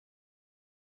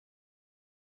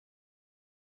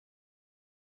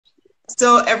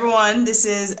So everyone, this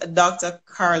is Dr.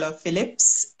 Carla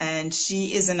Phillips, and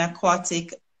she is an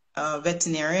aquatic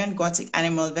veterinarian, aquatic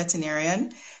animal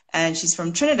veterinarian, and she's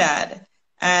from Trinidad.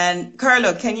 And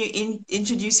Carla, can you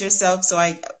introduce yourself so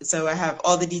I have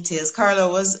all the details?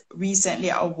 Carla was recently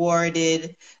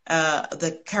awarded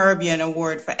the Caribbean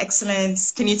Award for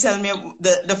Excellence. Can you tell me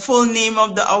the full name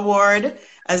of the award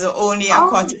as the only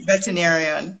aquatic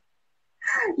veterinarian?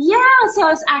 Yeah, so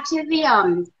it's actually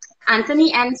the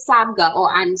Anthony N. Sabga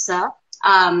or ANSA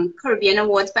Caribbean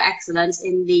Awards for Excellence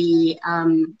in the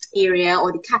area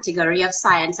or the category of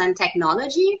science and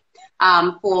technology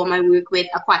for my work with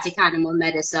aquatic animal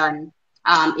medicine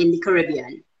in the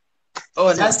Caribbean.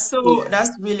 Oh, that's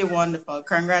really wonderful.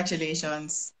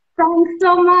 Congratulations. Thanks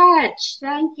so much.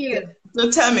 Thank you. So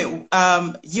tell me,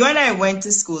 you and I went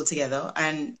to school together,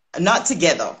 and not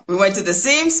together. We went to the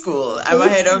same school. I'm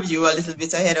ahead of you, a little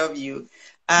bit ahead of you.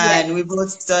 And yes, we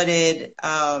both studied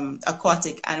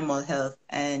aquatic animal health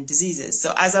and diseases.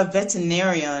 So as a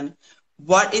veterinarian,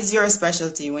 what is your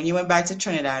specialty? When you went back to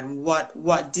Trinidad,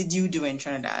 what did you do in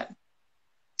Trinidad?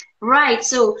 Right.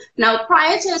 So now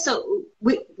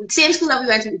same school that we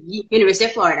went to, University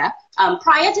of Florida.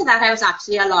 Prior to that, I was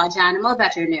actually a large animal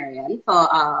veterinarian for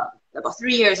about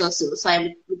 3 years or so. So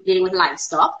I was dealing with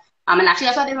livestock. And actually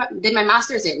that's what I did my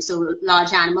master's in, so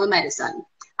large animal medicine.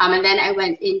 And then I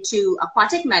went into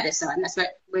aquatic medicine. That's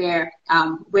where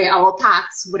our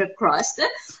paths would have crossed.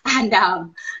 And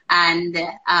on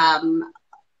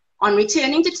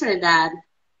returning to Trinidad,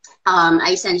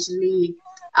 I essentially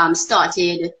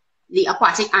started the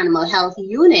aquatic animal health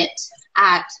unit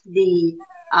at the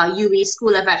UWI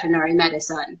School of Veterinary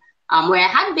Medicine, where I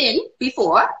had been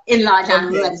before in large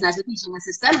animal medicine as a teaching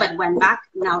assistant, but went back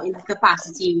now in the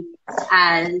capacity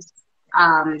as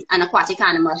an aquatic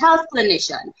animal health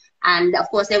clinician. And of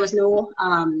course, there was no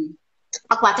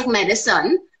aquatic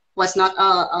medicine was not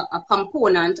a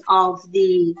component of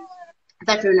the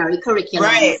veterinary curriculum.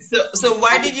 Right. So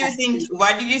why did you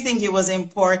think it was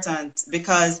important?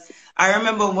 Because I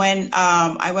remember when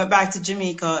I went back to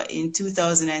Jamaica in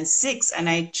 2006, and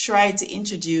I tried to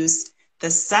introduce the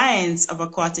science of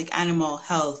aquatic animal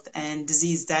health and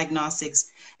disease diagnostics,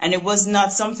 and it was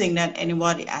not something that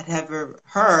anybody had ever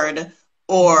heard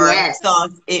or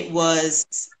thought it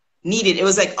was needed. It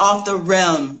was like off the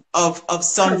realm of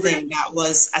something that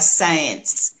was a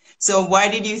science. So why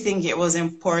did you think it was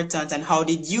important, and how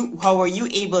were you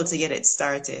able to get it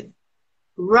started?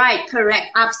 Right, correct,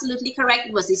 absolutely correct.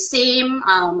 It was the same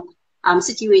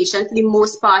situation for the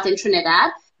most part in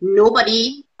Trinidad.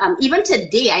 Nobody, even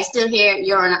today, I still hear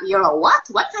you're a what?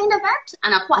 What kind of vet?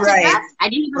 An aquatic vet? I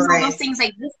didn't even know those things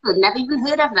existed. Never even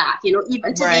heard of that. You know,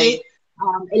 even today,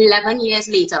 11 years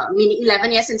later, meaning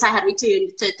 11 years since I had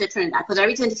returned to Trinidad, because I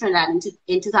returned to Trinidad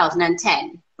in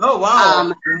 2010. Oh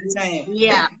wow!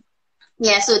 Yeah.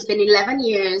 Yeah, so it's been 11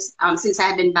 years since I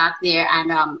had been back there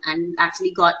and actually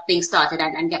got things started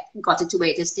and got it to where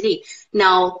it is today.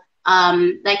 Now,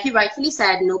 like you rightfully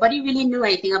said, nobody really knew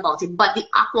anything about it, but the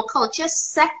aquaculture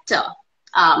sector,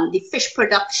 the fish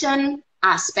production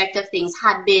aspect of things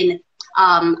had been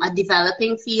a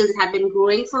developing field. It had been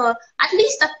growing for at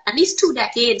least 2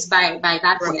 decades by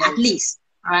that point, at least,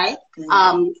 right?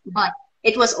 But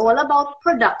it was all about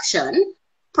production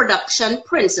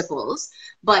principles,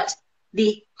 but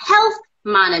the health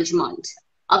management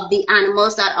of the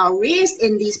animals that are raised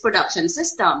in these production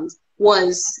systems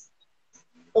was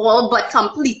all but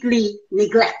completely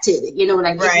neglected. You know,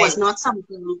 like it was not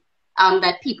something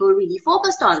that people really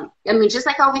focused on. I mean, just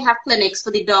like how we have clinics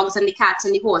for the dogs and the cats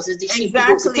and the horses, the sheep.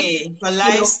 Exactly, for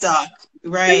livestock,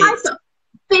 right?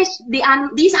 Fish,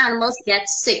 these animals get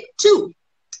sick too.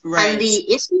 Right. And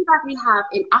the issue that we have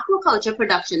in aquaculture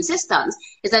production systems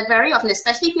is that very often,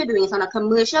 especially if you're doing it on a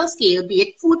commercial scale, be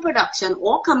it food production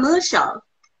or commercial,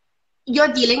 you're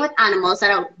dealing with animals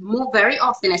that are very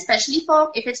often, especially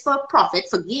if it's for profit,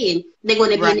 for gain, they're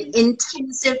going to be an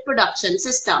intensive production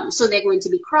system. So they're going to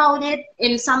be crowded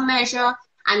in some measure,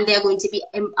 and they're going to be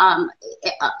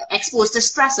exposed to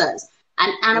stressors.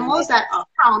 And animals that are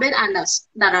crowded and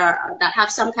that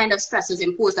have some kind of stressors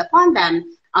imposed upon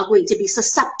them are going to be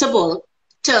susceptible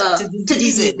to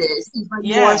diseases, even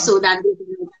more so than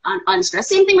unstressed.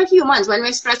 Same thing with humans. When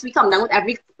we're stressed, we come down with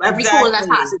every cold that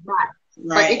passes by.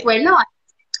 But if we're not,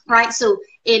 right? So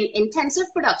in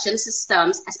intensive production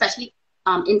systems, especially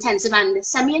intensive and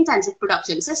semi-intensive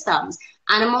production systems,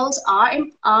 animals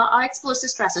are exposed to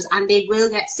stresses and they will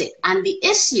get sick. And the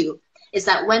issue is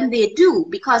that when they do,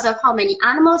 because of how many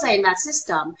animals are in that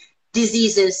system,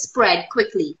 diseases spread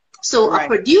quickly. So a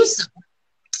producer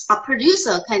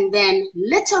can then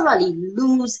literally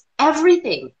lose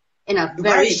everything in a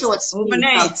very Right. short space of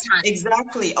Overnight. time.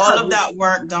 Exactly. All of that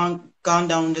work gone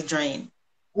down the drain.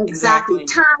 Exactly.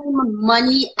 Exactly. Time,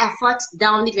 money, effort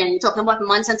down the drain. You're talking about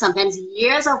months and sometimes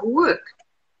years of work,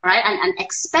 right? And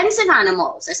expensive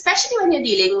animals, especially when you're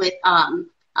dealing with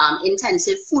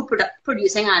intensive food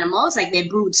producing animals like their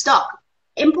brood stock.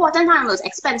 Important animals,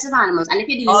 expensive animals. And if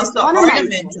you're dealing with Also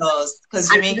ornamental, ornamentals, because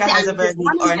and Jamaica has a very big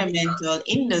ornamental, ornamental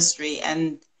industry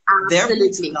and their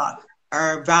absolutely. broodstock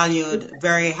are valued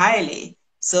very highly.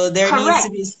 So there needs to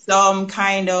Correct. be some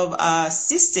kind of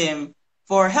system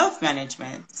for health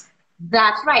management.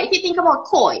 That's right. If you think about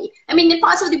koi, I mean, the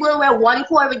parts of the world where one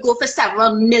koi would go for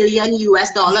several million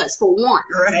US dollars for one,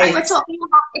 right? We're Right. talking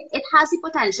about it has the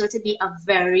potential to be a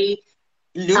very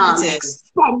Lucrative.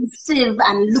 expensive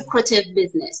and lucrative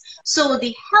business. So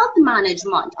the health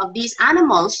management of these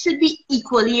animals should be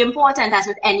equally important as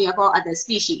with any of our other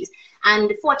species.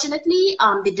 And fortunately,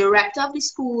 the director of the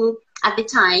school at the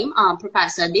time,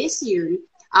 Professor Desioun,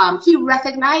 he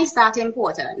recognized that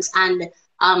importance. And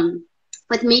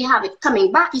with me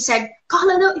coming back, he said,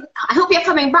 "Carla, no, I hope you're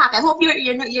coming back. I hope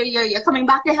you're coming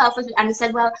back to help us." And he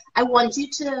said, "Well, I want you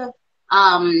to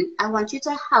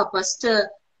help us to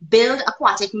build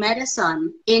aquatic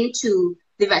medicine into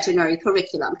the veterinary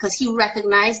curriculum," because he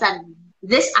recognized that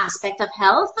this aspect of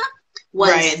health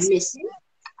was missing,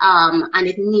 and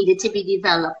it needed to be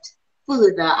developed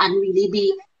further and really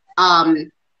be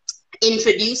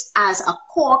introduced as a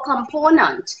core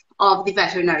component of the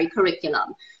veterinary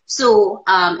curriculum. So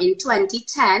in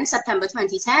 2010, September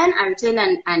 2010, I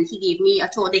returned and he gave me a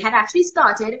tour. They had actually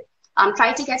started,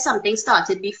 tried to get something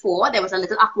started before. There was a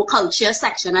little aquaculture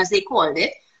section, as they called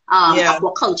it.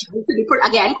 Aquaculture,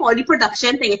 again, called the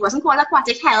production thing. It wasn't called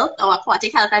aquatic health or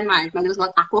aquatic health and management. It was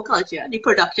called aquaculture, the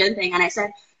production thing. And I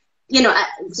said, you know,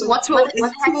 so what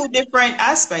two different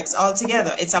aspects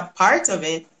altogether. It's a part of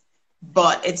it,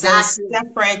 but it's a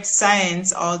separate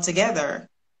science altogether.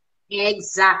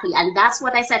 Exactly. And that's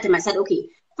what I said to him. I said, okay,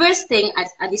 first thing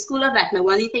at the School of Veterinary,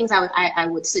 one of the things I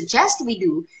would suggest we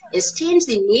do is change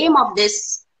the name of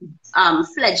this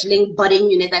fledgling budding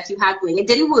unit that you had going. It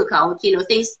didn't work out, you know,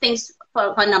 things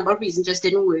for a number of reasons just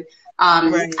didn't work.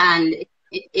 And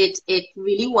it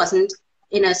really wasn't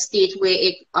in a state where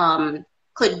it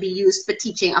could be used for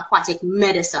teaching aquatic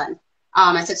medicine.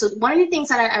 I said, so one of the things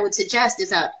that I would suggest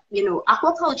is that, you know,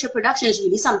 aquaculture production is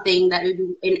really something that we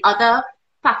do in other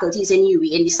faculties in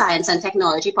UWI, in the science and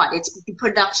technology part. It's the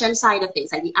production side of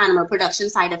things, like the animal production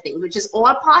side of things, which is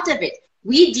all part of it.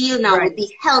 We deal now with the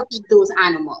health of those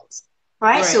animals,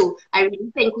 right? So I really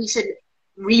think we should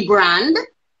rebrand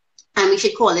and we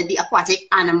should call it the Aquatic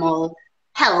Animal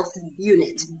Health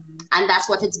Unit. And that's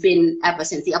what it's been ever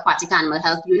since, the Aquatic Animal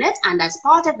Health Unit. And as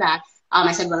part of that,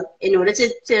 I said, well, in order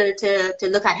to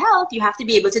look at health, you have to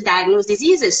be able to diagnose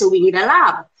diseases. So we need a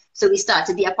lab. So we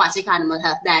started the Aquatic Animal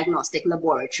Health Diagnostic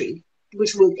Laboratory,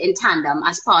 which worked in tandem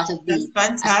as part of the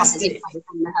fantastic Aquatic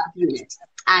Animal Health Unit.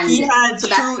 And he had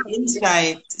true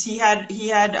insight. He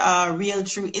had real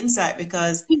true insight,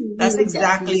 because that's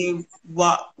exactly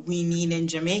what we need in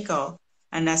Jamaica.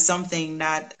 And that's something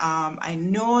that I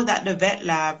know that the vet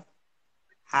lab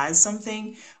has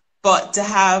something, but to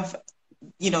have,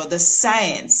 you know, the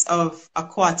science of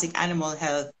aquatic animal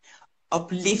health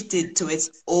uplifted to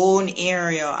its own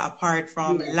area, apart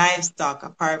from livestock,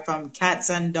 apart from cats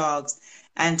and dogs,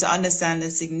 and to understand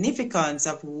the significance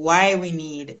of why we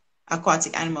need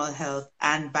aquatic animal health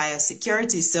and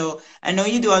biosecurity. So I know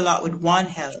you do a lot with One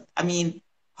Health. I mean,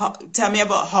 tell me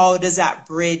about how does that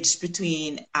bridge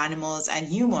between animals and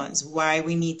humans, why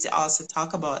we need to also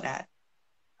talk about that.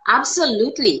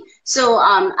 Absolutely. So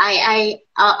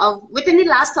within the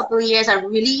last couple of years, I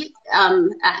really,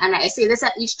 and I say this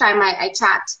at each time I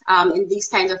chat in these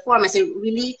kinds of forums, I say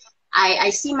really,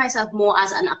 I see myself more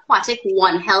as an aquatic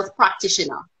One Health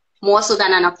practitioner, more so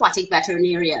than an aquatic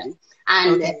veterinarian.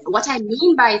 And what I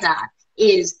mean by that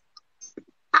is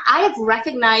I have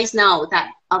recognized now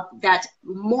that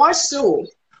more so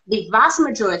the vast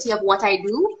majority of what I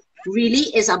do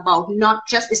really is about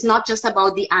it's not just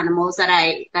about the animals that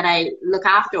I look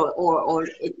after or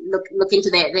look into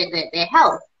their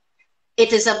health.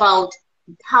 It is about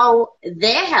how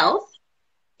their health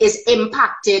is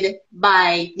impacted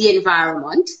by the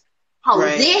environment, how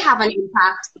they have an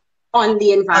impact on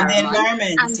the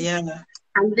environment.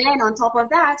 And then on top of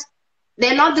that,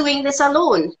 they're not doing this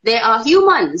alone. There are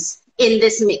humans in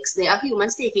this mix. There are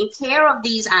humans taking care of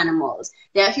these animals.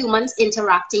 There are humans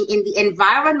interacting in the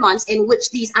environments in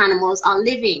which these animals are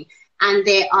living. And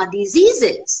there are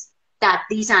diseases that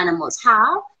these animals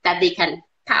have that they can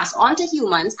pass on to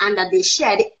humans and that they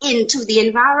shed into the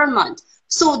environment.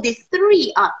 So the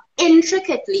three are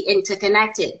intricately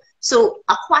interconnected. So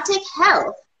aquatic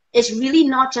health is really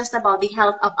not just about the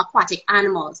health of aquatic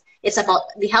animals. It's about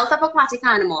the health of aquatic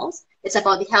animals. It's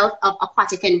about the health of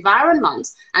aquatic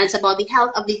environments. And it's about the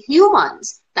health of the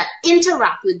humans that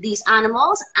interact with these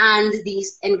animals and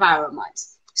these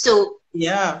environments. So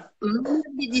yeah, many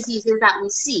of the diseases that we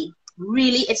see,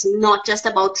 really, it's not just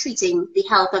about treating the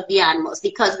health of the animals,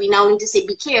 because we now need to say,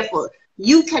 be careful.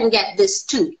 You can get this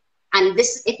too. And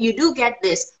this, if you do get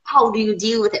this, how do you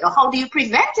deal with it? Or how do you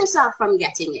prevent yourself from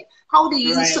getting it? How do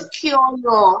you secure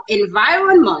your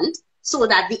environment so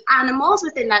that the animals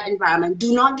within that environment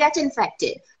do not get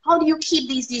infected? How do you keep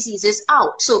these diseases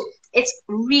out? So it's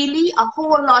really a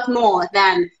whole lot more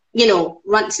than, you know,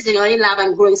 sitting on a lab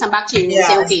and growing some bacteria and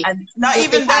say, okay. And not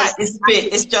even that,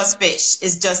 it's just fish.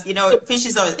 It's just, you know, fish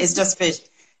is always, it's just fish.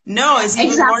 No, it's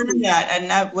even more than that.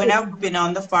 And when I've been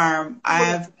on the farm,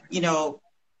 I've, you know,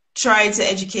 tried to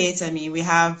educate. I mean, we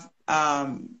have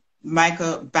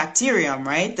mycobacterium,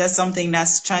 right? That's something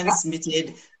that's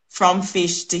transmitted from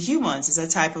fish to humans. It's a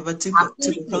type of a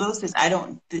tuberculosis. I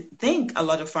don't think a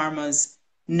lot of farmers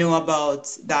know about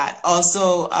that.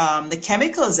 Also, the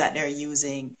chemicals that they're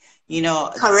using, you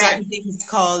know, certain things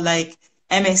called like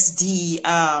MSD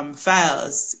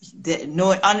files,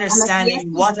 no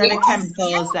understanding what are the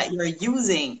chemicals that you're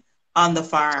using on the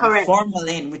farm.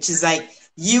 Formalin, which is like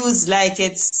used like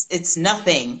it's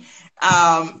nothing,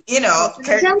 you know,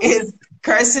 is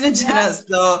carcinogenous.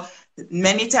 So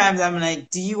many times I'm like,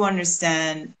 do you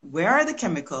understand where are the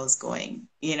chemicals going?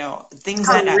 You know, things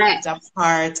like that are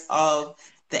part of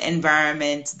the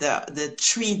environment, the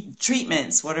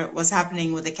treatments, what's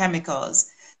happening with the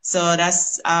chemicals. So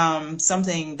that's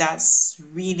something that's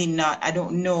really not, I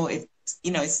don't know if,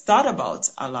 you know, it's thought about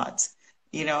a lot,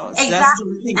 you know. So that's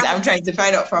the things I'm trying to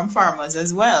find out from farmers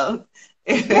as well.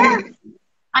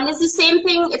 And it's the same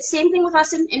thing. It's the same thing with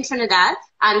us in Trinidad.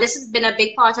 And this has been a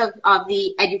big part of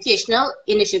the educational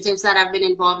initiatives that I've been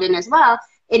involved in as well,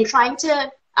 in trying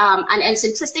to, and it's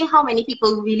interesting how many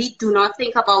people really do not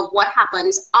think about what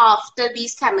happens after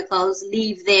these chemicals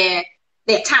leave their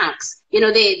tanks. You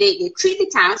know, they treat the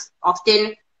tanks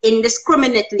often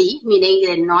indiscriminately, meaning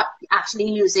they're not actually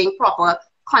using proper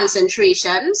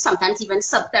concentration, sometimes even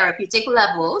subtherapeutic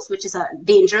levels, which is a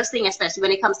dangerous thing, especially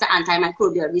when it comes to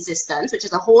antimicrobial resistance, which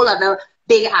is a whole other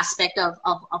big aspect of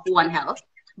One Health.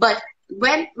 But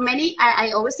when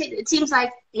I always say, it seems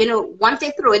like, you know, once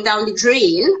they throw it down the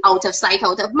drain, out of sight,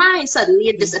 out of mind, suddenly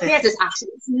it disappears.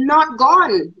 It's not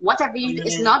gone. Whatever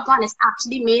is not gone. It's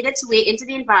actually made its way into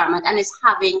the environment and is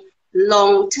having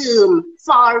long-term,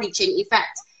 far-reaching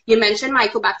effects. You mentioned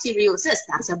mycobacteriosis.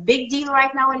 That's a big deal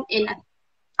right now in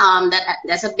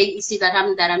that's a big issue that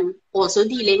I'm also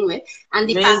dealing with, and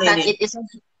the fact that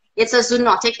it's a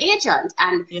zoonotic agent,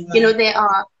 and you know, there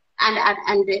are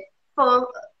and for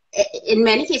in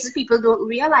many cases people don't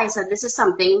realize that this is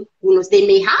something, who knows, they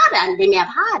may have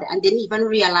had and didn't even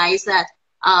realize that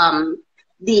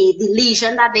the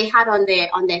lesion that they had on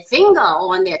their finger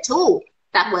or on their toe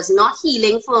that was not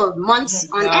healing for months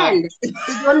on end, they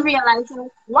don't realize,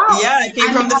 wow, it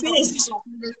came from the fish,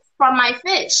 from my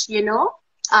fish, you know.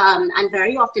 And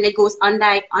very often it goes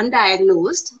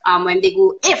undiagnosed when they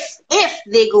go, if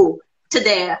they go to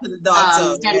their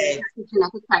doctor,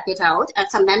 to check it out. And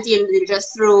sometimes they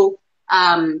just throw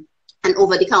an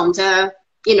over-the-counter,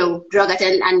 you know, drug at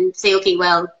it and say, okay,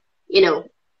 well, you know,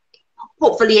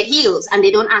 hopefully it heals. And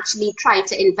they don't actually try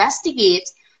to investigate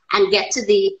and get to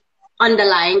the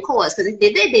underlying cause. Because if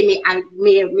they did, they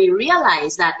may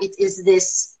realize that it is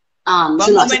this. But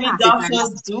how many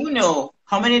doctors do know?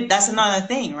 How many? That's another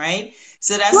thing, right?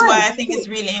 So that's why I think it's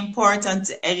really important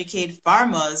to educate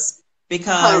farmers,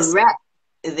 because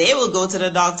they will go to the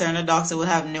doctor and the doctor will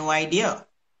have no idea.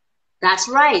 That's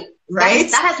right.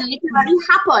 Right. That has literally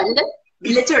happened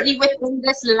literally within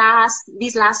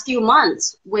these last few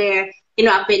months, where, you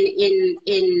know, I've been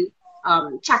in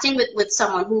chatting with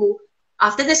someone who,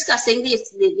 after discussing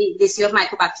this issue of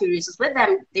mycobacteriosis with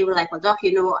them, they were like, well, doc,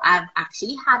 you know, I've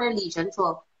actually had a lesion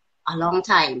for a long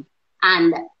time.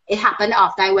 And it happened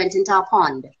after I went into a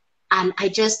pond. And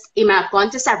I've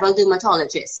gone to several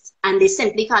dermatologists, and they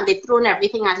simply can't, they've thrown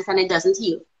everything at it and it doesn't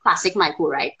heal. Classic myco,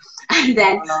 right? And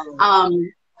then,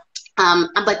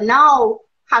 but now,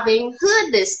 having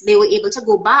heard this, they were able to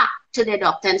go back to their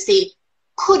doctor and say,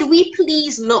 could we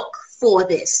please look for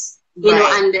this? You know,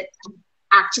 and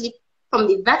actually, from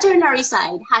the veterinary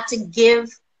side, had to give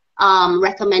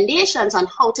recommendations on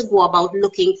how to go about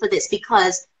looking for this,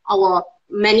 because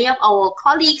many of our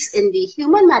colleagues in the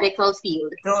human medical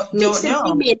field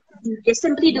they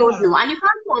simply don't know, and you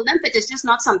can't call them, but it's just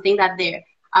not something that they're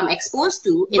exposed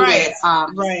to in their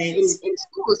in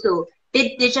school. So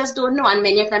They just don't know, and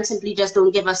many of them simply just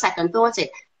don't give a second thought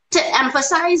it. To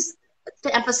emphasize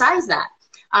that,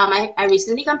 I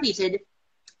recently completed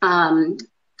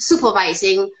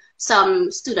supervising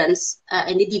some students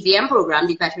in the DVM program,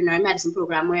 the veterinary medicine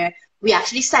program, where we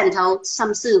actually sent out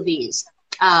some surveys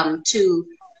to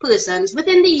persons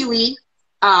within the UE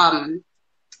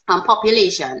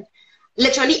population.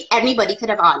 Literally anybody could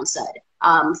have answered,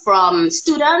 from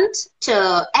student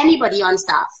to anybody on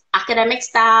staff, academic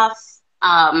staff,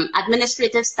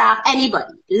 administrative staff,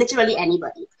 anybody, literally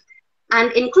anybody.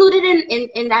 And included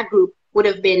in that group would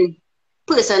have been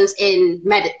persons in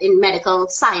medical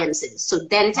sciences, so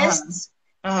dentists,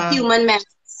 human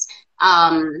medics,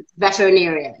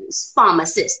 veterinarians,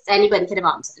 pharmacists, anybody could have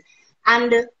answered.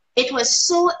 And it was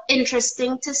so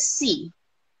interesting to see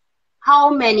how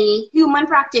many human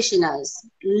practitioners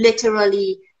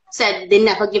literally said they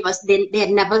never give us, they had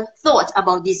never thought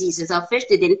about diseases of fish.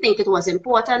 They didn't think it was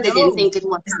important. They didn't think it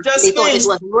was, they thought it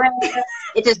was rare.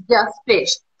 It is just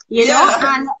fish, you know?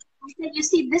 And you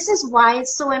see, this is why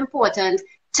it's so important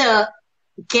to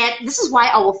get, this is why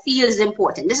our field is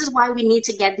important. This is why we need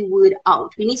to get the word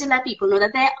out. We need to let people know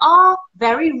that there are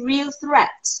very real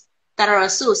threats that are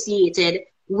associated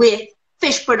with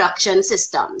fish production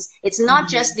systems. It's not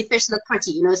just the fish look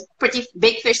pretty, you know, it's pretty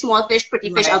big fish, small fish, pretty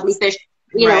fish, ugly fish.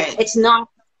 You know, it's not,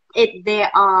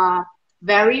 there are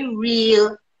very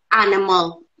real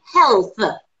animal health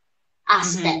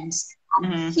aspects,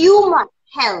 human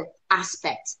health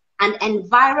aspects, and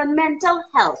environmental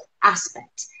health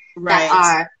aspects that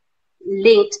are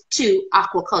linked to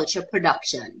aquaculture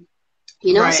production.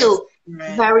 You know, so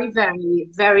very, very,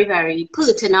 very, very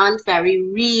pertinent, very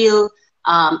real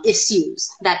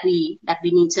issues that we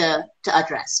need to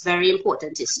address. Very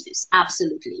important issues,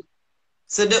 absolutely.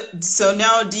 So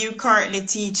now, do you currently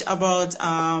teach about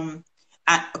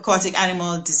aquatic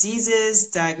animal diseases,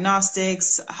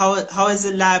 diagnostics? How is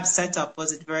the lab set up?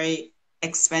 Was it very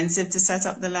expensive to set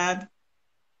up the lab?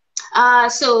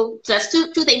 So just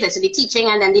two things. There's the teaching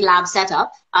and then the lab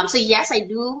setup. So yes, I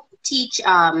do teach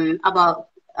about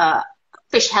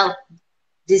fish health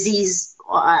disease,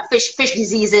 fish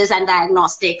diseases and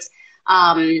diagnostics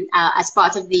as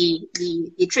part of the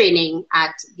training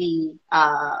at the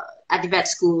vet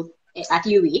school at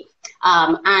UE.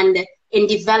 And in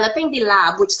developing the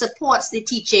lab, which supports the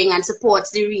teaching and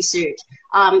supports the research,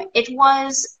 it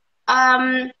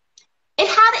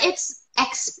had its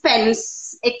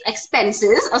expenses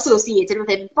associated with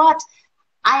it, but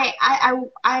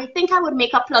I think I would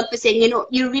make a plug for saying, you know,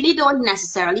 you really don't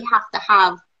necessarily have to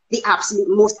have the absolute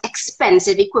most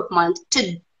expensive equipment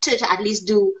to at least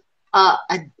do a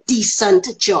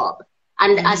decent job.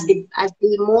 And as the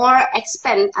more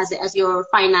expense, as your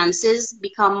finances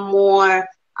become more,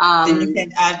 then you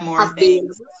can add more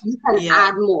things. You can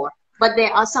add more. But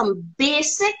there are some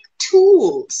basic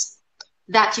tools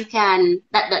that you can,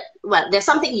 well, there's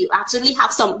something you absolutely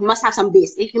have you must have some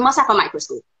basic, you must have a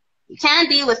microscope. You can't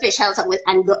deal with fish health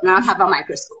and not have a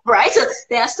microscope, right? So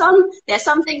there are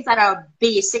some things that are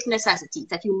basic necessities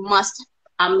that you must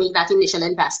make that initial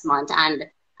investment and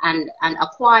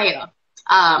acquire.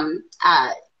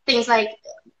 Things like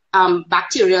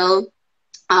bacterial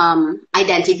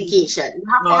identification. You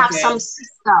have to have some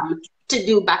system to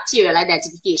do bacterial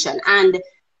identification. And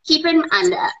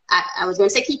I was going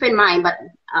to say keep in mind, but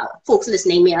folks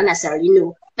listening may not necessarily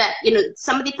know that, you know,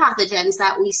 some of the pathogens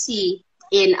that we see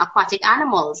in aquatic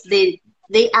animals, they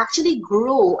actually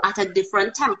grow at a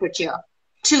different temperature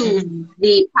to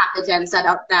the pathogens that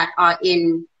are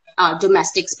in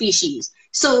domestic species.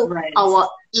 So we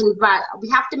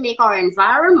have to make our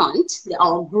environment,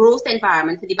 our growth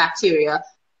environment for the bacteria,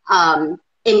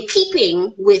 in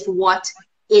keeping with what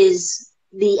is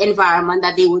the environment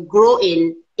that they would grow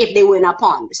in if they were in a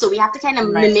pond. So we have to kind of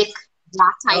mimic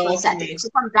that type of setting. So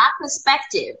from that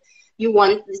perspective, you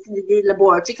want the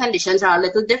laboratory conditions are a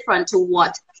little different to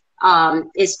what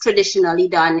is traditionally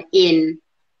done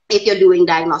if you're doing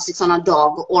diagnostics on a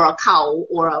dog or a cow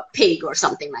or a pig or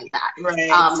something like that.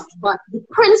 But the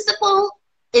principle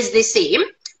is the same,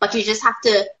 but you just have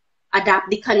to adapt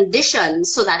the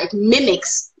conditions so that it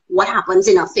mimics what happens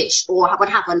in a fish or what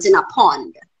happens in a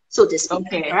pond, so to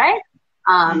speak, right?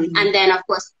 And then, of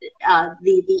course,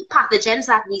 the pathogens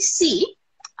that we see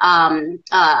are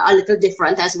a little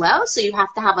different as well. So you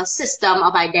have to have a system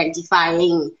of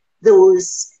identifying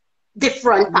those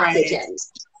different pathogens.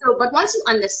 So, but once you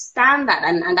understand that,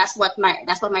 and that's what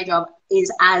my job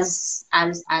is as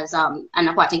an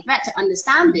aquatic vet, to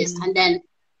understand this and then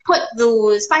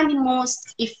find the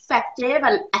most effective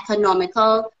and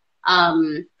economical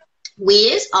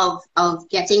ways of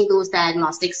getting those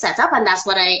diagnostics set up, and that's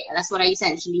what I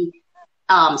essentially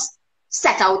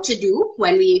set out to do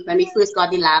when we first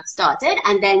got the lab started,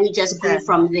 and then we just grew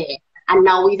from there. And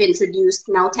now we've introduced,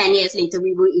 now 10 years later,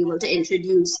 we were able to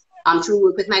introduce, through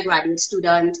work with my graduate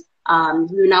student,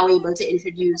 we're now able to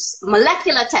introduce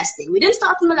molecular testing. We didn't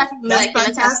start with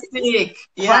molecular testing.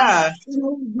 Yeah.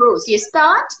 But, you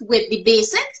start with the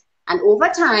basics, and over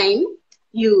time,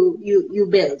 you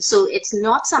build. So it's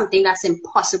not something that's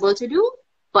impossible to do,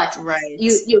 but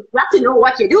you have to know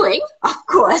what you're doing, of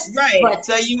course. Right. But,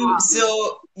 so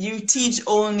you teach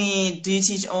only, do you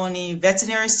teach only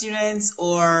veterinary students,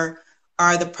 or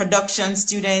are the production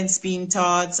students being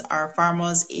taught? Are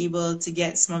farmers able to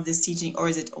get some of this teaching, or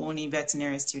is it only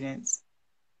veterinary students?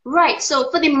 Right. So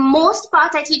for the most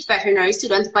part, I teach veterinary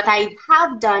students, but I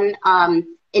have done, I've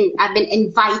been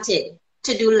invited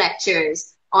to do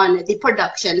lectures on the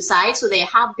production side. So there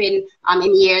have been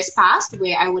in years past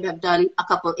where I would have done a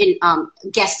couple in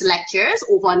guest lectures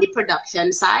over on the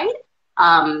production side.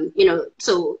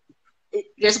 So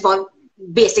just about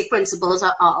basic principles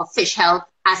of fish health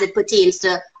as it pertains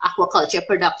to aquaculture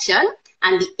production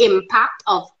and the impact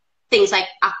of things like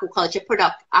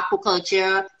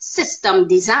aquaculture system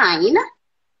design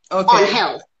on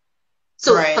health.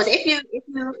 So, because if you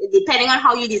depending on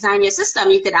how you design your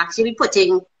system, you could actually be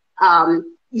putting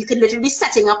you could literally be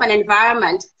setting up an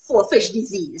environment for fish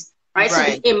disease, right? So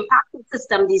the impact of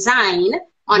system design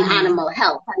on animal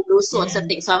health and those sorts of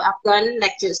things. So I've done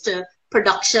lectures to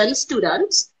production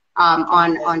students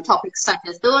on topics such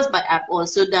as those, but I've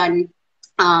also done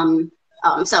some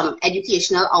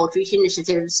educational outreach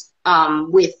initiatives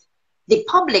with the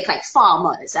public, like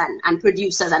farmers and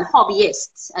producers and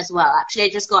hobbyists as well. Actually, I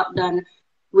just got done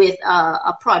with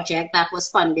a project that was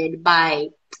funded by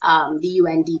the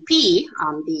UNDP,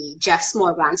 the Jeff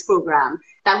Small Grants Program,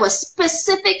 that was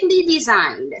specifically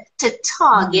designed to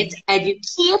target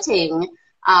educating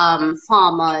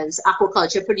farmers,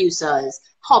 aquaculture producers,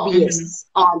 hobbyists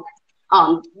on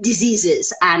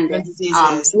diseases and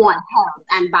one health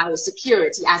and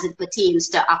biosecurity as it pertains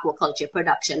to aquaculture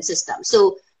production system.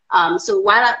 So,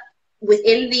 while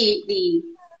within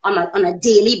on a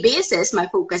daily basis, my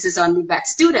focus is on the vet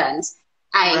students,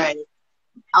 I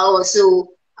also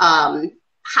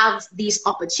have these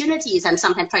opportunities and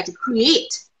sometimes try to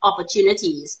create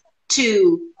opportunities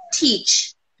to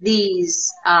teach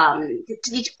these to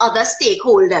teach other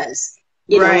stakeholders,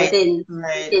 within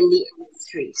the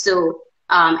industry. So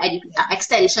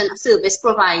extension service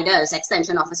providers,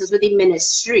 extension officers with the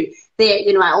ministry,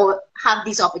 they, I have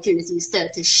these opportunities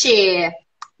to share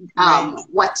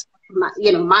what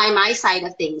my side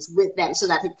of things with them, so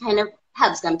that it kind of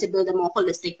helps them to build a more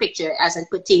holistic picture as it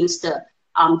pertains to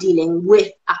dealing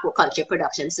with aquaculture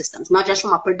production systems, not just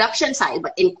from a production side,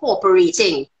 but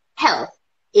incorporating health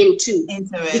into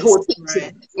the whole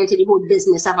picture, into the whole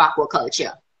business of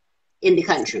aquaculture in the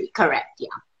country. Correct. Yeah.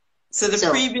 So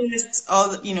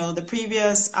the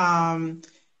previous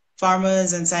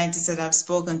farmers and scientists that I've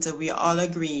spoken to, we all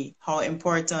agree how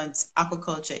important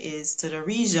aquaculture is to the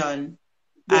region,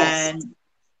 and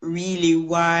really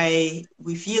why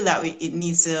we feel that it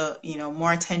needs to,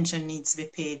 more attention needs to be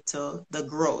paid to the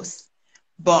growth.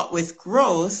 But with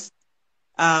growth,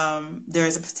 there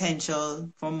is a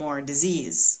potential for more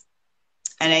disease.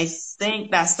 And I think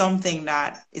that's something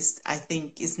that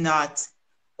is not,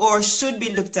 or should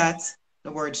be looked at,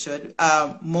 the word should,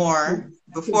 more.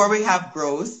 Before we have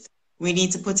growth, we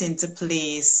need to put into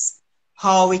place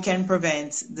how we can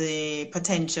prevent the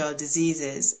potential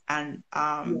diseases. And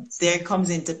there comes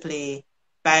into play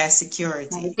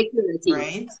biosecurity,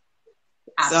 right?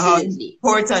 Absolutely. So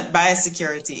how important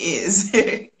biosecurity is.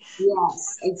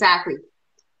 Yes, exactly.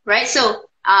 Right. So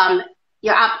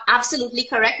you're absolutely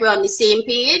correct. We're on the same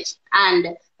page,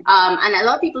 and a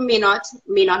lot of people may not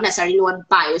necessarily know what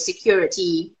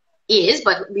biosecurity is,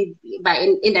 but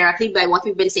indirectly by what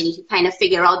we've been saying, you kind of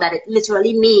figure out that it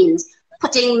literally means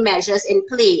putting measures in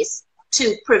place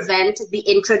to prevent the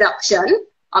introduction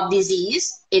of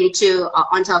disease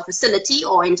onto a facility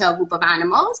or into a group of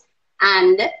animals,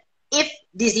 and if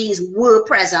disease were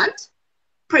present,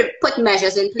 put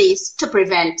measures in place to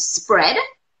prevent spread.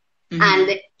 And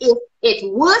if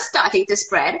it were starting to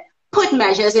spread, put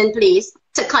measures in place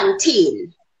to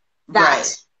contain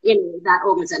that, that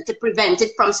organism, to prevent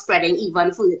it from spreading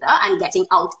even further and getting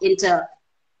out into,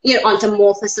 onto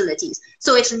more facilities.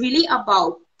 So it's really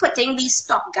about putting these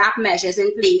stopgap measures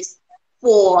in place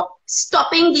for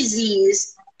stopping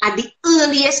disease at the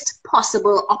earliest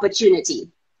possible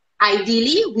opportunity.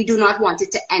 Ideally, we do not want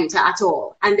it to enter at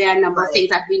all. And there are a number of things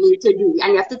that we need to do.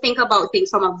 And you have to think about things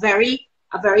from a very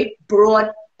broad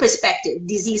perspective.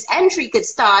 Disease entry could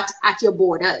start at your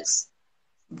borders.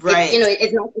 Right.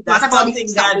 It's not That's about the something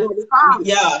starting that, of the farm.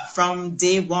 yeah, from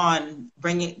day one,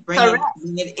 Correct.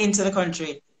 bring it into the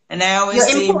country. And I always You're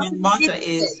say my importing motto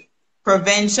is diseases.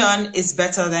 prevention is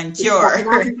better than It's better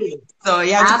cure. than you. So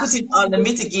you have to put it on the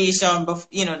Absolutely. mitigation, but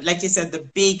like you said, the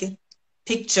big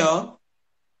picture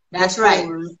That's right.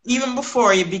 even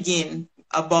before you begin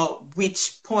about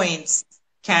which points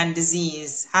can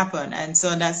disease happen. And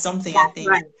so that's something I That's think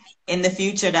right. in the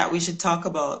future that we should talk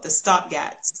about, the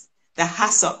stopgaps, the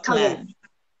HACCP Correct.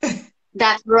 plan.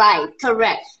 That's right,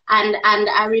 correct. And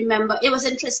I remember it was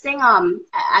interesting.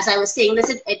 As I was saying this,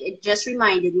 it just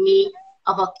reminded me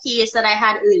of a case that I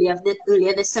had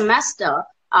earlier this semester.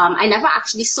 I never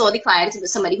actually saw the client. It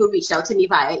was somebody who reached out to me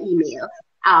via email.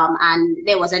 And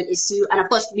there was an issue, and of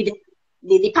course,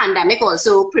 the pandemic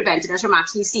also prevented us from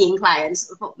actually seeing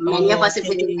clients. Many of us, if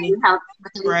Okay. within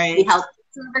the health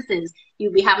services,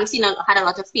 we haven't had a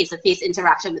lot of face-to-face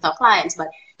interaction with our clients. But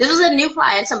this was a new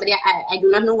client, somebody I do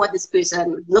not know what this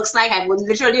person looks like. I was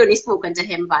literally only spoken to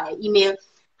him via email,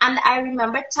 and I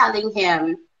remember telling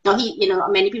him. No,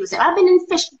 many people say, I've been in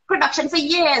fish production for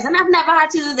years and I've never had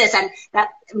to do this. And that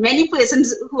many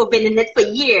persons who have been in it for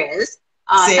years,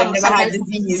 Say I've never had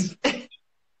disease.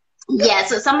 Yeah,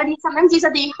 so sometimes these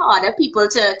are the harder people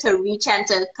to reach and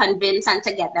to convince and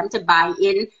to get them to buy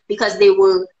in, because they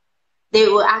were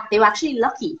actually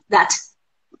lucky that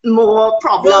more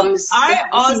problems. Well, I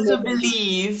also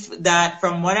believe that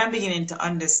from what I'm beginning to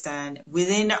understand,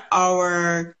 within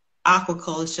our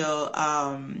aquaculture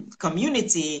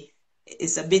community,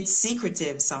 it's a bit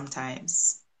secretive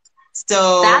sometimes.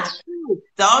 So that's true.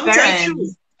 Very true.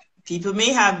 sometimes people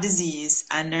may have disease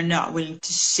and they're not willing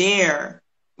to share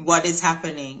what is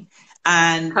happening.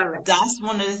 And Correct. that's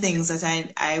one of the things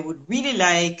that I would really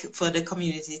like for the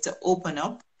community to open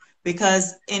up,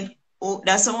 because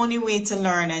that's the only way to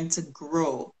learn and to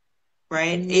grow,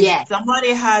 right? Yes. If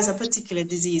somebody has a particular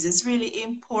disease, it's really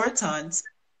important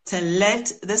to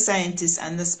let the scientists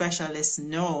and the specialists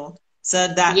know so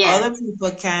that other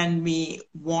people can be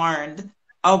warned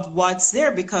of what's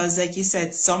there. Because like you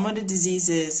said, some of the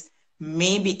diseases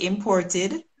may be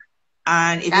imported,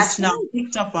 and if it's not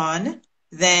picked up on,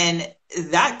 then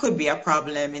that could be a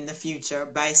problem in the future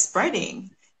by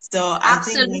spreading. So I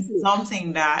think it's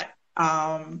something that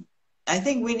I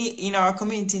think we need, our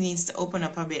community needs to open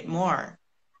up a bit more,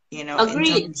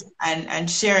 Agreed. and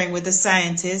sharing with the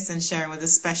scientists and sharing with the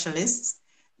specialists,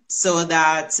 so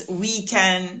that we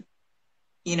can,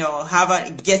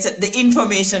 get the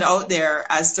information out there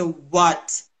as to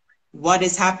what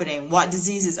is happening, what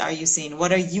diseases are you seeing,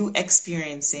 what are you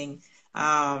experiencing,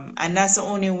 and that's the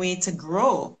only way to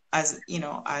grow as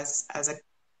a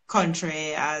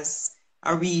country, as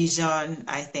a region.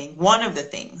 I think one of the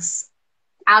things.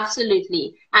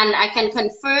 Absolutely. And I can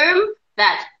confirm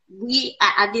that we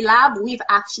at the lab, we've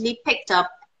actually picked up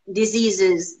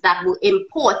diseases that were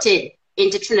imported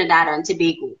into Trinidad and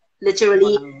Tobago.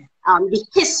 Literally, the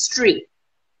history.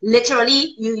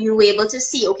 Literally, you were able to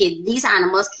see, okay, these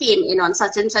animals came in on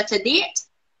such and such a date,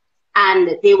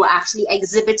 and they were actually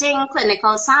exhibiting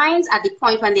clinical signs at the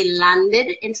point when they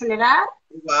landed in Trinidad.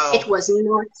 Wow. It was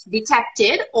not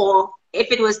detected, or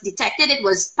if it was detected, it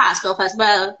was passed off as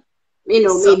well. Maybe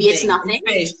it's nothing.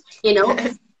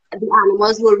 The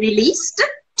animals were released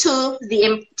to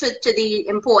the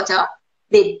importer.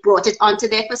 They brought it onto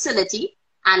their facility.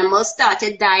 Animals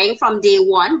started dying from day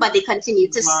one, but they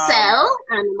continued to sell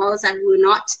animals that were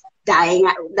not dying,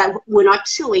 that were not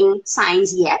showing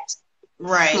signs yet.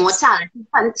 Right. Mortality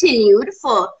continued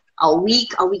for a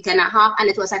week and a half, and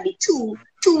it was at the two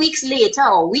weeks later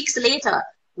or weeks later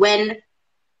when,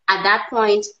 at that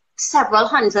point, several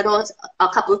hundred or a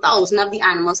couple thousand of the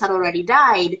animals had already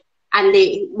died, and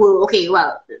they were, okay,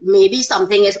 well, maybe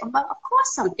something is wrong, but of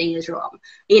course something is wrong,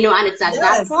 and it's at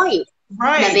that point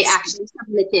that they actually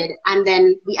submitted, and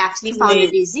then we actually found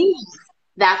a disease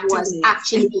that was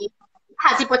actually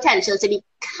has the potential to be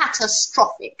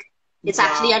catastrophic. It's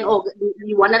actually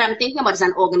the one that I'm thinking about is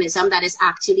an organism that is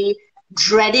actually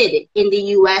dreaded in the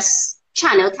U.S.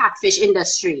 channel catfish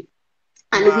industry,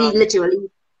 and we literally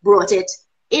brought it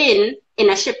in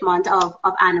a shipment of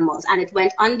animals, and it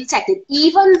went undetected,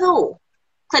 even though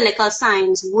clinical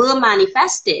signs were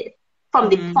manifested from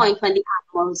the point when the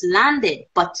animals landed,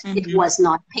 but it was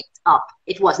not picked up,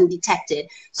 it wasn't detected.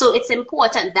 So it's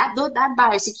important that that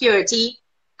biosecurity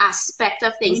aspect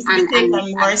of things and take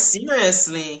them more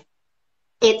seriously.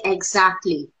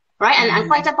 Exactly, right? And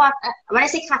quite about when I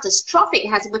say catastrophic, it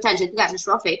has the potential to be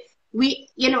catastrophic.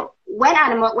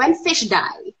 When fish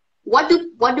die, what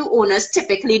do owners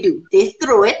typically do? They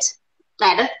throw it,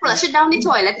 either flush it down the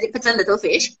toilet if it's a little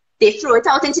fish, they throw it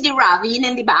out into the ravine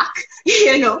in the back,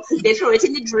 you know, they throw it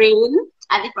in the drain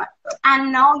at the front.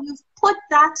 And now you've put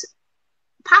that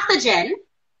pathogen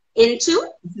into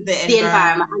the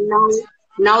environment. And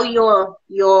now your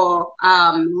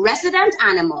resident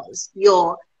animals,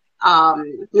 your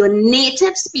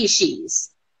native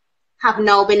species have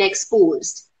now been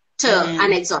exposed to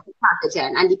an exotic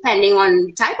pathogen. And depending on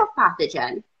the type of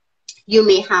pathogen, you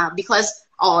may have, because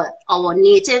our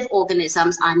native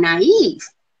organisms are naive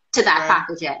to that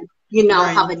pathogen, you now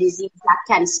have a disease that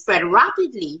can spread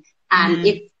rapidly. And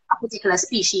if a particular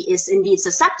species is indeed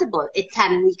susceptible, it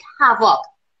can wreak havoc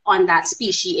on that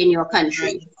species in your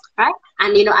country. Right?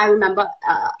 And, you know, I remember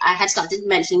I had started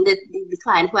mentioning the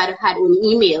client who had an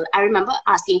email. I remember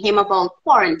asking him about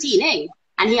quarantining.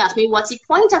 And he asked me, what's the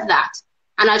point of that?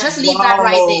 And I'll just leave that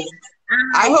right there.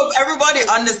 I hope everybody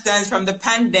understands from the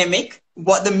pandemic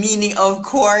what the meaning of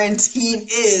quarantine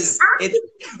is.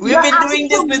 We've been doing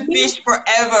this with fish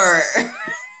forever.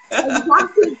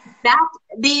 Exactly.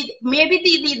 Maybe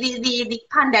the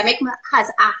pandemic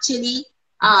has actually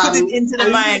put it into the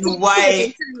mind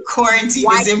why quarantine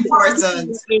is important. Quarantine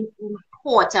is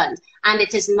important. And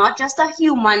it is not just a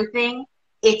human thing.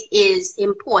 It is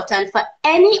important for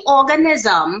any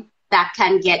organism that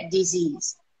can get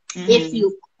disease. If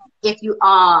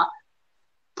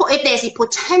there's a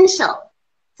potential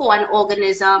for an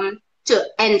organism to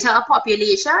enter a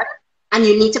population and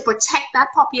you need to protect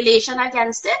that population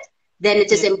against it, then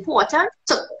it is important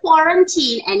to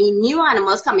quarantine any new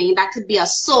animals coming in that could be a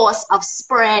source of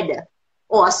spread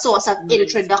or a source of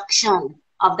introduction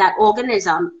of that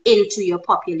organism into your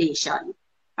population.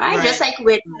 Right? Just like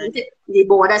when the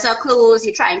borders are closed,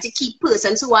 you're trying to keep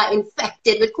persons who are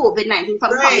infected with COVID-19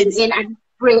 from coming in and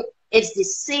bring. It's the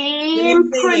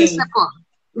same principle,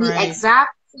 the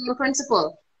exact same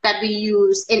principle that we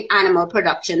use in animal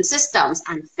production systems,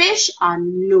 and fish are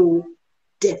no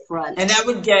different. And that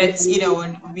would get, you know,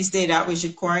 when we say that we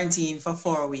should quarantine for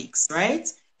 4 weeks,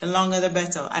 right? The longer the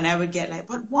better. And I would get like,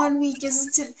 but 1 week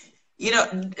isn't, you know,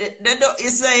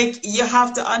 it's like you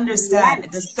have to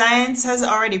understand the science has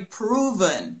already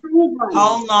proven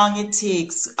how long it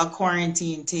takes a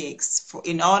quarantine takes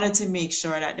in order to make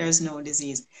sure that there's no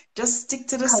disease. Just stick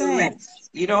to the science.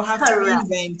 You don't have to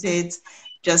reinvent it.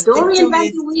 Just don't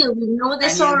reinvent the wheel. We know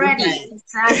this already.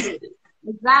 Exactly.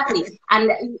 Exactly.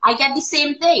 And I get the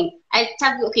same thing. I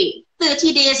tell you, okay,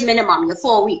 30 days minimum, you're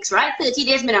 4 weeks, right? 30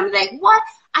 days minimum. Like, what?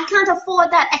 I can't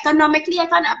afford that economically. I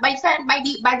can't. By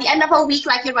the end of a week,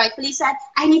 like you rightfully said,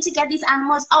 I need to get these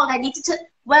animals out. I need to.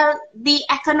 Well, the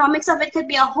economics of it could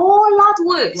be a whole lot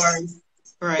worse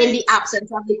in the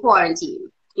absence of the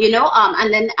quarantine. You know.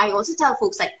 And then I also tell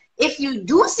folks, like, if you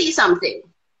do see something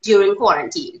during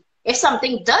quarantine, if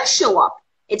something does show up,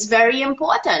 it's very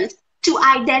important to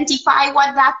identify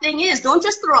what that thing is. Don't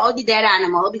just throw out the dead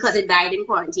animal because it died in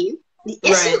quarantine. The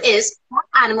issue is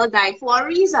that animal died for a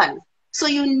reason. So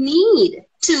you need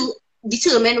to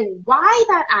determine why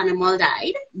that animal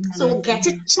died. So get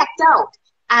it checked out.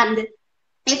 And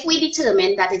if we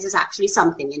determine that it is actually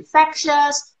something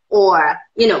infectious or,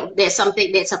 you know, there's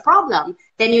a problem,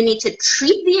 then you need to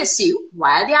treat the issue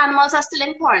while the animals are still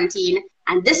in quarantine.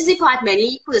 And this is the part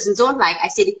many persons don't like. I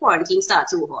say the quarantine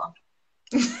starts over.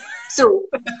 So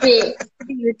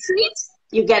you treat,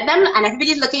 you get them, and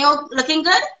everybody's looking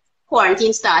good.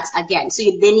 Quarantine starts again. So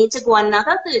they need to go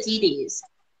another 30 days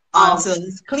until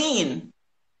it's clean.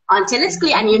 Until it's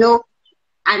clean, and you know,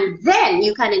 and then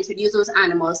you can introduce those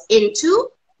animals into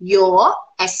your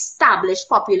established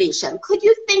population. Could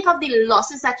you think of the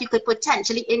losses that you could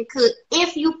potentially incur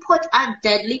if you put a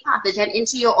deadly pathogen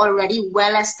into your already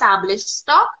well-established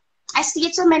stock? I see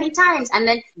it so many times, and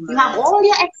then you have all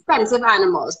your expensive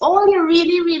animals, all your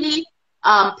really, really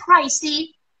pricey,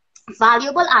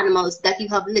 valuable animals that you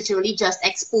have literally just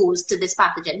exposed to this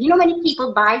pathogen. You know, many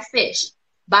people buy fish,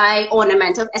 buy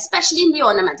ornamental, especially in the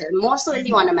ornamental, more so in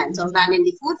the ornamental than in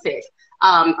the food fish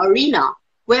arena,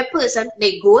 where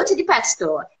they go to the pet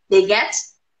store, they get,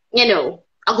 you know,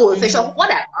 a goldfish or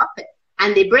whatever,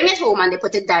 and they bring it home and they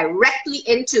put it directly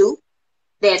into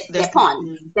their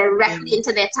pond, directly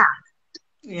into their tank.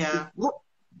 Yeah.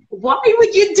 Why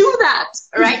would you do that?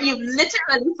 Right? You've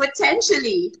literally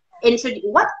potentially introduced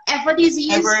whatever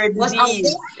disease was out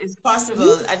there. Is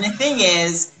possible. And the thing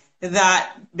is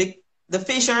that the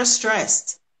fish are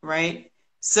stressed, right?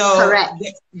 So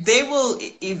they will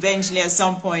eventually at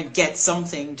some point get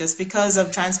something just because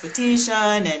of transportation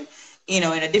and, you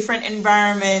know, in a different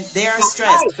environment, they are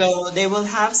stressed. So they will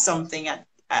have something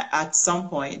at some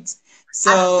point.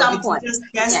 So it's just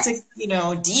best to, you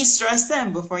know, de-stress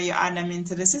them before you add them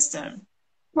into the system.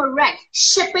 Correct.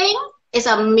 Shipping is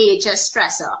a major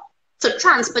stressor So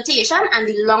transportation, and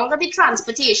the longer the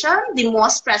transportation, the more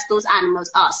stressed those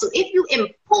animals are. So if you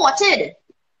imported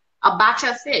a batch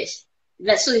of fish,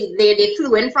 so they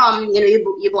flew in from,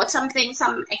 you bought something,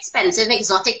 some expensive,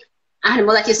 exotic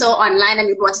animal that you saw online, and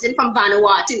you brought it in from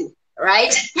Vanuatu,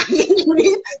 right?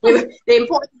 They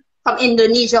import it from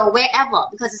Indonesia or wherever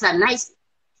because it's a nice.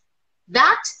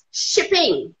 That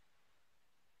shipping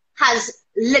has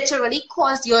literally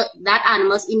caused that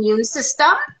animal's immune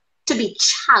system to be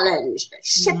challenged.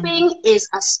 Shipping is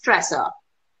a stressor.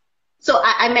 So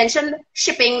I mentioned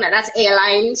shipping, that's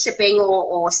airline shipping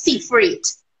or sea freight.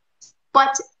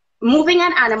 But moving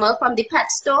an animal from the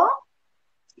pet store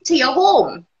to your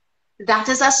home, that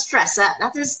is a stressor.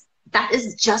 That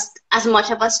is just as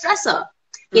much of a stressor.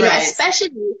 You know,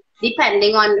 especially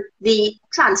depending on the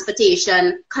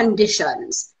transportation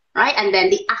conditions, right? And then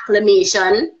the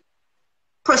acclimation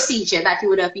procedure that you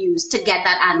would have used to get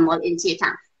that animal into your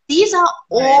tank. These are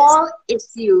all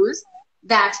issues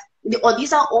or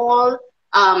these are all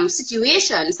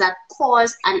situations that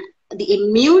cause the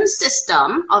immune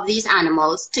system of these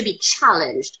animals to be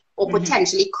challenged or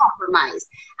potentially compromised.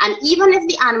 And even if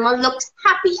the animal looked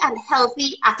happy and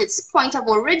healthy at its point of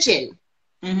origin,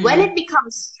 when it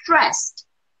becomes stressed,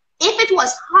 if it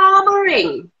was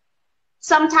harboring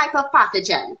some type of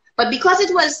pathogen, but because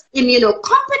it was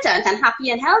immunocompetent and happy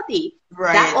and healthy,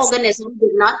 that organism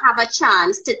did not have a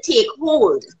chance to take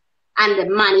hold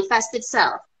and manifest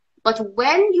itself. But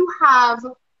when you have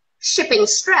shipping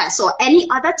stress or any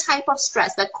other type of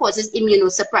stress that causes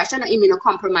immunosuppression or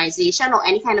immunocompromisation or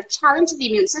any kind of challenge to the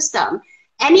immune system,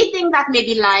 anything that may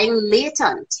be lying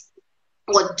latent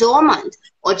or dormant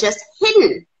or just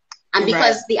hidden, and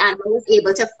because the animal is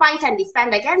able to fight and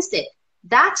defend against it,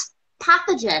 that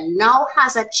pathogen now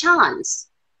has a chance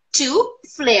to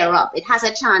flare up. It has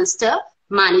a chance to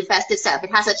manifest itself.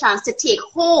 It has a chance to take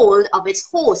hold of its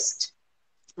host.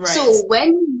 So when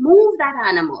you move that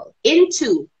animal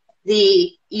into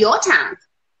your tank,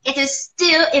 it is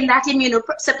still in that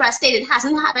immunosuppressed state. It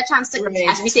hasn't had a chance to,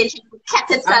 as we say, catch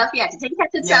itself yet. It hasn't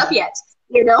catch itself yet,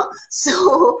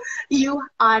 So you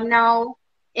are now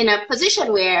in a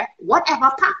position where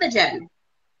whatever pathogen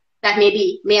that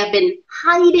may have been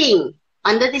hiding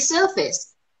under the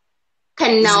surface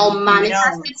can now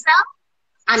manifest itself,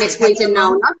 and it's going to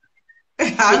now not.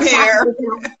 I'm here.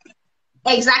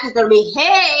 Exactly, it's going to be,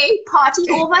 hey, party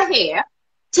over here,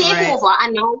 take over,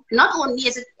 and now not only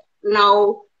is it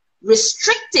now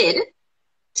restricted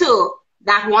to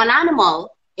that one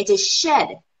animal, it is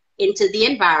shed into the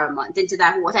environment, into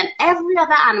that water, and every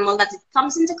other animal that it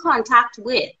comes into contact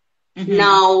with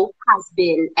now has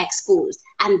been exposed.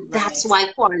 And that's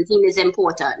why quarantine is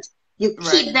important. You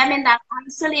keep them in that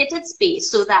isolated space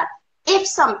so that if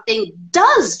something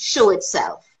does show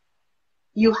itself,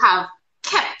 you have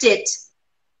kept it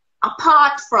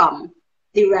apart from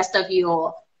the rest of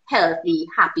your healthy,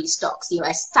 happy stocks, your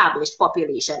established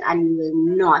population, and you will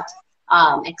not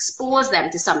expose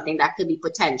them to something that could be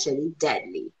potentially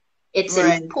deadly. It's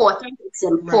important, it's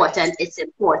important, it's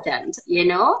important,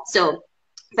 So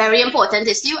very important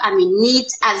issue, and we need,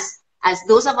 as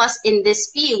those of us in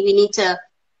this field, we need to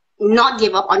not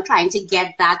give up on trying to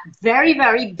get that very,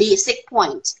 very basic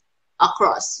point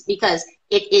across, because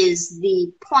it is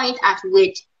the point at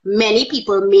which many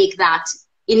people make that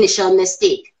initial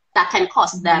mistake that can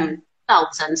cost them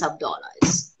thousands of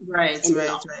dollars. Right.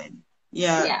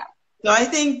 Yeah. So I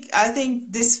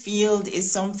think this field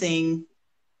is something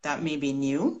that may be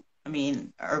new. I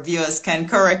mean, our viewers can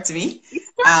correct me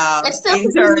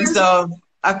in terms of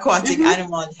aquatic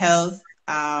animal health.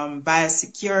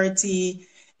 Biosecurity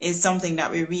is something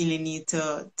that we really need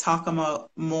to talk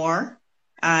about more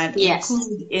and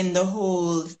include in the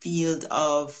whole field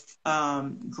of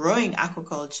growing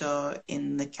aquaculture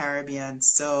in the Caribbean.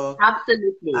 So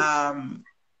absolutely,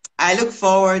 I look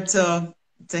forward to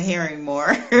hearing more.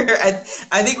 I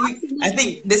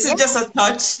think this is just a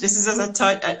touch. This is just a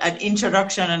touch, an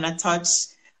introduction and a touch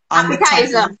on the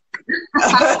topic.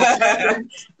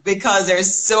 Because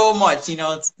there's so much,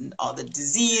 all the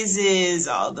diseases,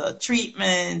 all the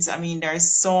treatments. I mean,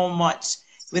 there's so much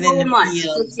within the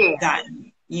field that,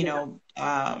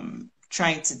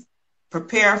 trying to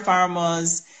prepare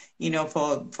farmers,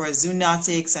 for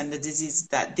zoonotics and the diseases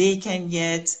that they can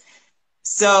get.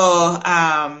 So,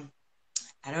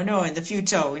 I don't know, in the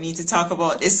future, we need to talk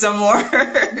about this some more.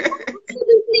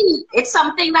 It's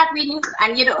something that we need,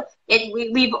 and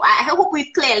I hope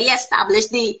we've clearly established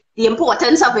the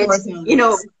importance of it,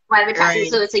 while we're talking.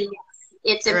 So it's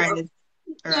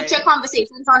future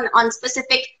conversations on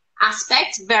specific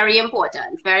aspects, very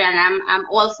important, and I'm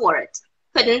all for it.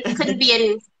 Couldn't be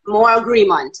in more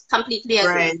agreement. Completely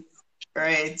agree.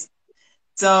 Right.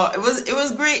 So it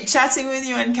was great chatting with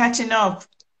you and catching up.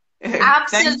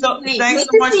 Absolutely. Thanks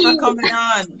so much for coming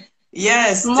on.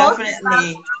 Yes,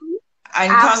 definitely.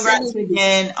 And congrats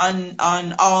again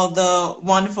on all the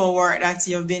wonderful work that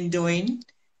you've been doing.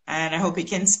 And I hope it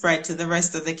can spread to the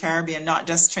rest of the Caribbean, not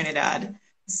just Trinidad.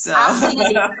 So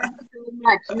absolutely. Thank you so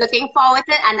much. Looking forward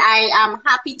to it, and I am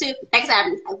happy to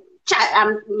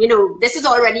you know, this is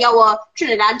already our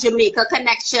Trinidad Jamaica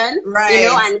connection, right? You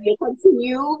know, and we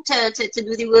continue to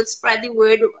do the word, spread the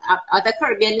word. Other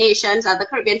Caribbean nations, other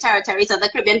Caribbean territories, other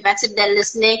Caribbean vets, if they're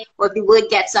listening, or the word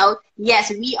gets out.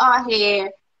 Yes, we are here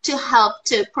to help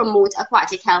to promote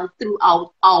aquatic health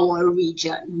throughout our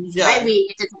region. Yeah. Right?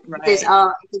 It is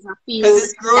a field.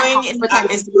 It's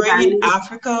growing in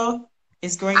Africa.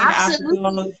 It's growing in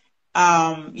Africa.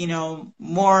 You know,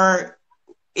 more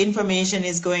information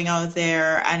is going out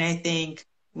there, and I think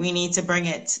we need to bring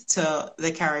it to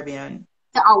the Caribbean.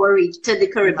 To our region, to the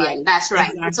Caribbean. Right. That's right.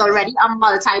 Exactly. It's already a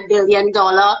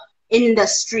multi-billion-dollar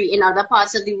industry in other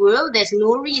parts of the world. There's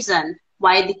no reason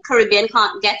why the Caribbean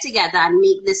can't get together and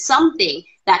make this something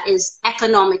that is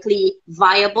economically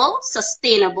viable,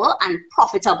 sustainable, and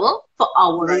profitable for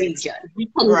our region. We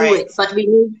can do it, but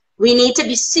we need to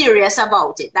be serious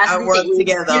about it. That's the work thing.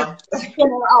 Together. You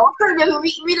know, our Caribbean,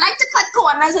 we like to cut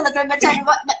corners a little bit,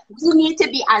 but we need to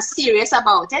be as serious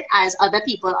about it as other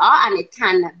people are, and it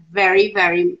can very,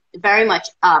 very, very much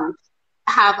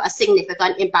have a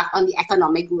significant impact on the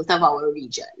economic growth of our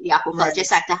region. The aquaculture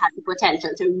sector has the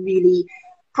potential to really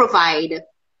provide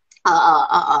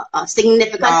a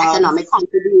significant economic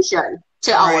contribution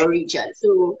to our region.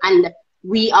 So, and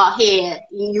we are here.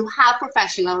 You have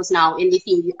professionals now in the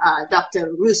field.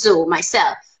 Dr. Rousseau,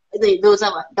 myself. Those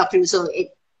are Dr. Rousseau.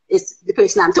 Is the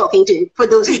person I'm talking to. For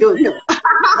those who don't know,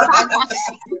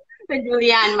 for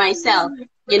Julia and myself,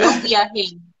 you know, we are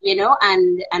here. You know,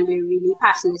 and we're really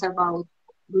passionate about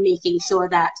making sure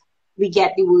that we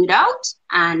get the word out,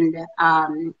 and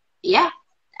I'm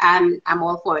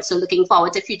all for it. So looking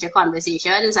forward to future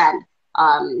conversations and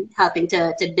helping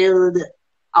to build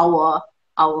our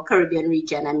Caribbean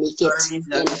region and make it, you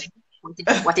know,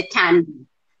 what it can be.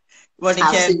 What it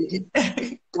can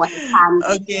be. What it can be.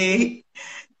 Okay.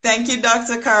 Thank you,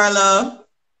 Dr. Carla.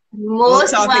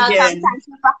 Most welcome. Again. Thank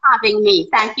you for having me.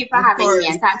 Thank you for having me,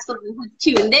 and thanks for who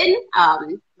tuned in.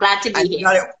 Glad to be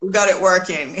here. We got it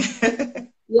working.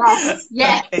 Yes.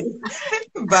 Yes. Okay.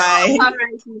 Bye. All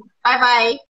right.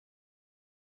 Bye-bye.